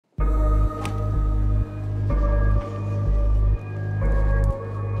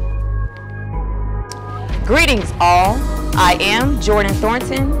Greetings all. I am Jordan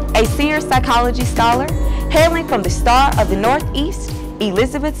Thornton, a senior psychology scholar hailing from the Star of the Northeast,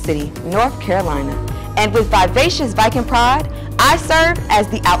 Elizabeth City, North Carolina. And with vivacious Viking pride, I serve as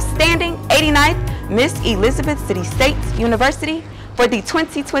the outstanding 89th Miss Elizabeth City State University for the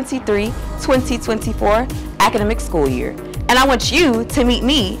 2023-2024 academic school year. And I want you to meet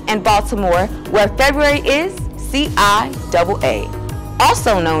me in Baltimore, where February is CIAA,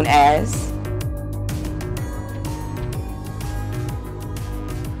 also known as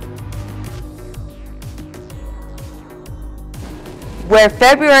where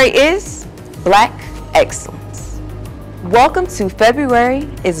February is Black Excellence. Welcome to February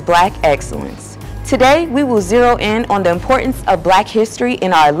is Black Excellence. Today we will zero in on the importance of Black history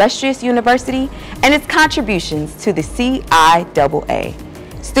in our illustrious university and its contributions to the CIAA.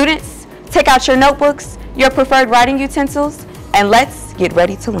 Students, take out your notebooks, your preferred writing utensils, and let's get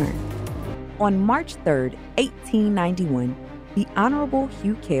ready to learn. On March 3rd, 1891, the Honorable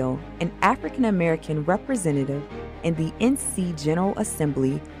Hugh Cale, an African-American representative in the NC General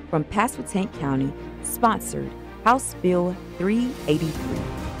Assembly from Pasquotank County, sponsored House Bill 383,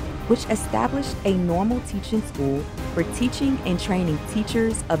 which established a normal teaching school for teaching and training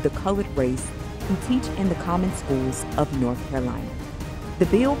teachers of the colored race who teach in the common schools of North Carolina. The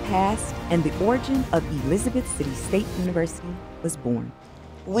bill passed and the origin of Elizabeth City State University was born.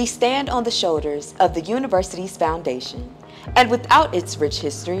 We stand on the shoulders of the university's foundation, and without its rich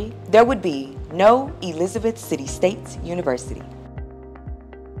history, there would be no Elizabeth City State University.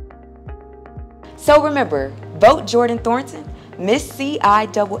 So remember, vote Jordan Thornton, Miss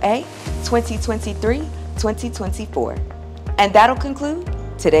CIAA 2023-2024. And that'll conclude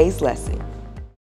today's lesson.